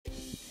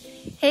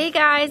Hey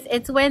guys,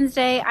 it's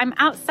Wednesday. I'm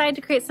outside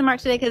to create some art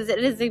today because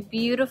it is a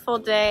beautiful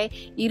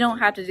day. You don't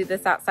have to do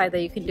this outside though.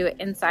 You can do it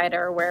inside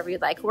or wherever you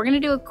like. We're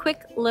gonna do a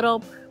quick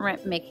little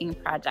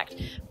printmaking project.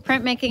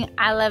 Printmaking,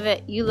 I love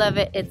it, you love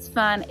it, it's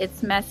fun,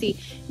 it's messy.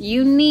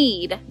 You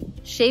need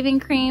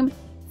shaving cream,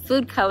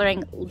 food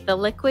coloring, the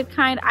liquid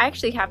kind. I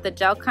actually have the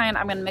gel kind.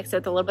 I'm gonna mix it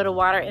with a little bit of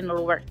water and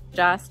it'll work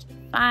just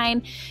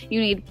fine. You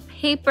need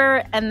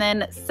paper and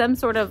then some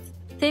sort of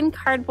thin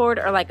cardboard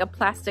or like a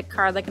plastic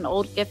card, like an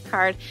old gift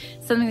card,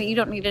 something that you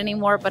don't need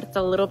anymore, but it's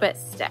a little bit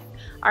stiff.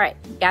 All right,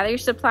 gather your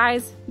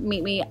supplies,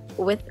 meet me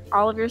with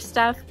all of your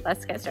stuff.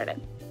 Let's get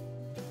started.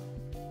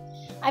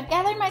 I've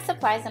gathered my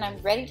supplies and I'm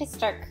ready to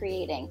start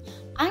creating.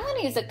 I'm going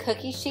to use a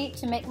cookie sheet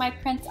to make my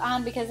prints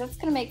on because it's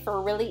going to make for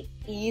a really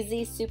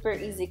easy, super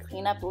easy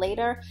cleanup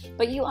later,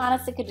 but you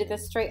honestly could do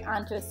this straight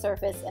onto a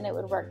surface and it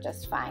would work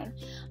just fine.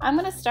 I'm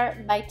going to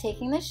start by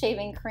taking the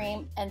shaving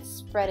cream and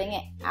spreading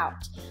it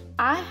out.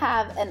 I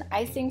have an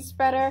icing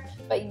spreader,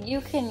 but you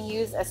can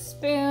use a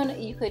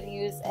spoon, you could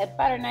use a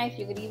butter knife,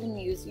 you could even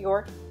use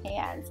your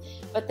hands.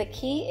 But the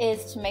key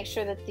is to make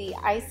sure that the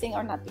icing,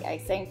 or not the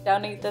icing,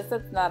 don't eat this,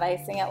 it's not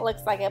icing, it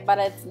looks like it, but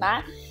it's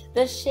not.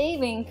 The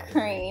shaving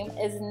cream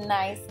is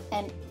nice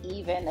and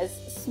even, as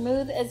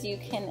smooth as you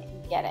can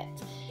get it.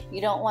 You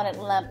don't want it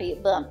lumpy,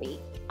 bumpy.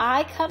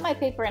 I cut my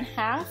paper in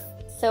half,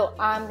 so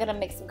I'm gonna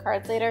make some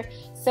cards later.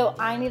 So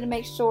I need to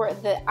make sure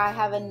that I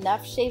have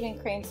enough shaving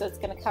cream so it's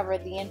gonna cover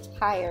the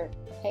entire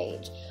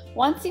page.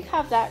 Once you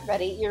have that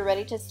ready, you're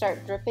ready to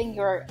start dripping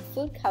your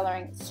food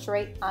coloring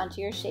straight onto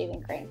your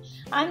shaving cream.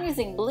 I'm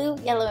using blue,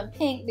 yellow, and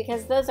pink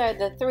because those are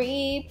the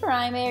three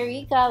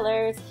primary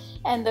colors.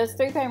 And those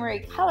three primary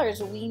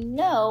colors we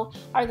know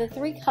are the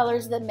three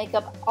colors that make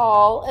up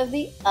all of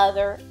the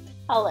other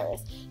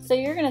colors. So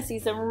you're gonna see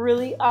some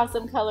really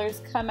awesome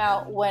colors come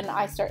out when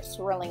I start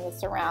swirling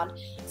this around.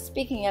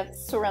 Speaking of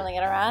swirling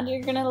it around,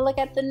 you're gonna look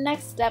at the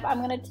next step. I'm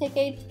gonna take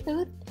a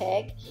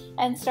toothpick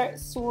and start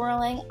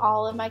swirling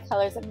all of my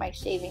colors in my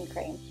shaving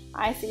cream.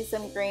 I see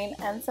some green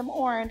and some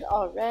orange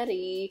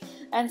already,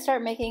 and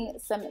start making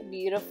some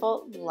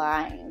beautiful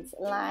lines.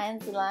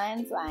 Lines.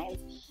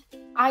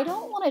 I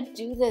don't want to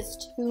do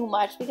this too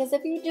much because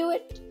if you do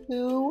it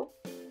too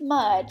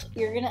much,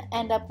 you're going to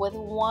end up with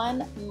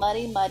one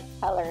muddy mud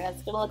color and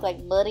it's going to look like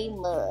muddy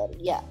mud.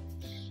 Yeah.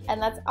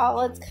 And that's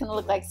all it's going to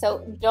look like.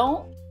 So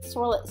don't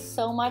swirl it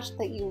so much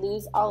that you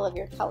lose all of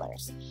your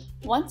colors.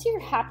 Once you're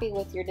happy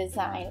with your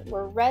design,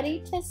 we're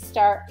ready to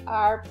start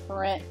our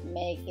print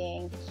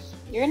making.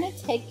 You're going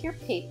to take your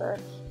paper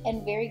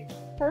and very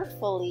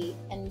carefully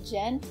and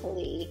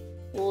gently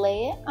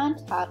lay it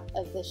on top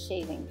of the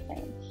shaving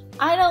cream.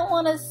 I don't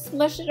want to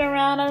smush it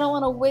around. I don't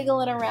want to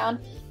wiggle it around.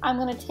 I'm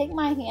going to take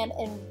my hand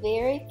and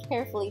very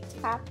carefully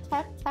tap,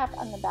 tap, tap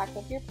on the back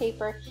of your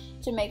paper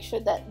to make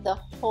sure that the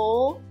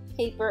whole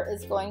paper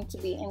is going to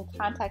be in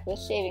contact with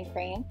shaving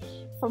cream.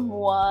 From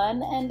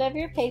one end of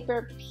your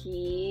paper,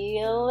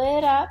 peel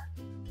it up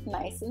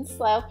nice and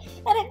slow.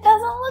 And it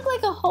doesn't look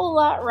like a whole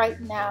lot right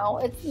now.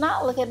 It's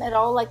not looking at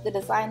all like the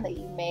design that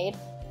you made.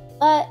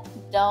 But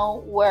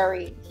don't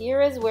worry,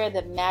 here is where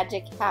the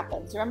magic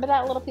happens. Remember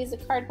that little piece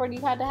of cardboard you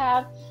had to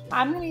have?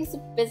 I'm going to use a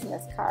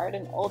business card,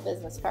 an old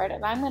business card,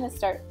 and I'm going to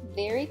start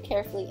very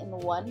carefully in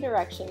one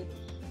direction,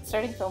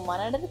 starting from one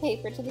end of the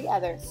paper to the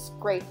other,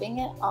 scraping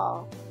it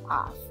all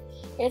off.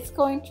 It's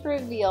going to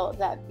reveal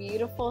that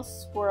beautiful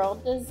swirl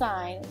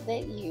design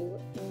that you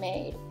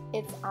made.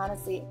 It's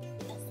honestly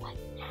just like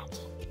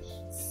magic.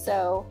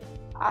 So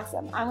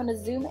awesome. I'm going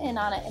to zoom in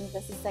on it in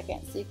just a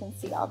second so you can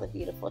see all the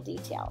beautiful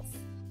details.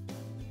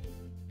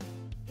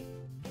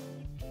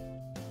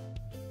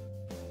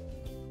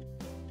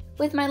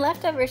 With my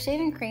leftover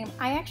shaving cream,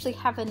 I actually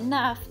have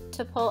enough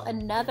to pull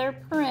another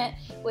print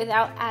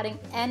without adding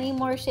any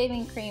more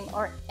shaving cream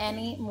or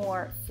any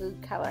more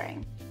food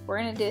coloring.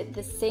 We're going to do it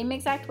the same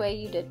exact way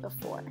you did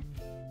before.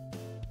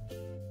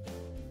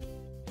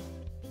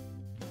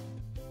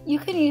 You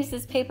can use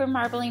this paper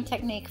marbling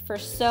technique for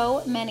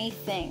so many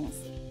things.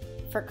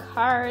 For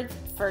cards,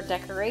 for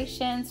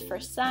decorations, for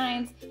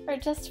signs, or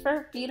just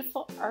for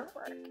beautiful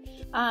artwork.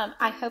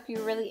 I hope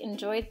you really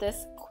enjoyed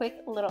this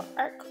quick little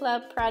art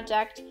club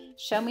project.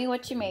 Show me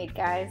what you made,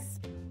 guys.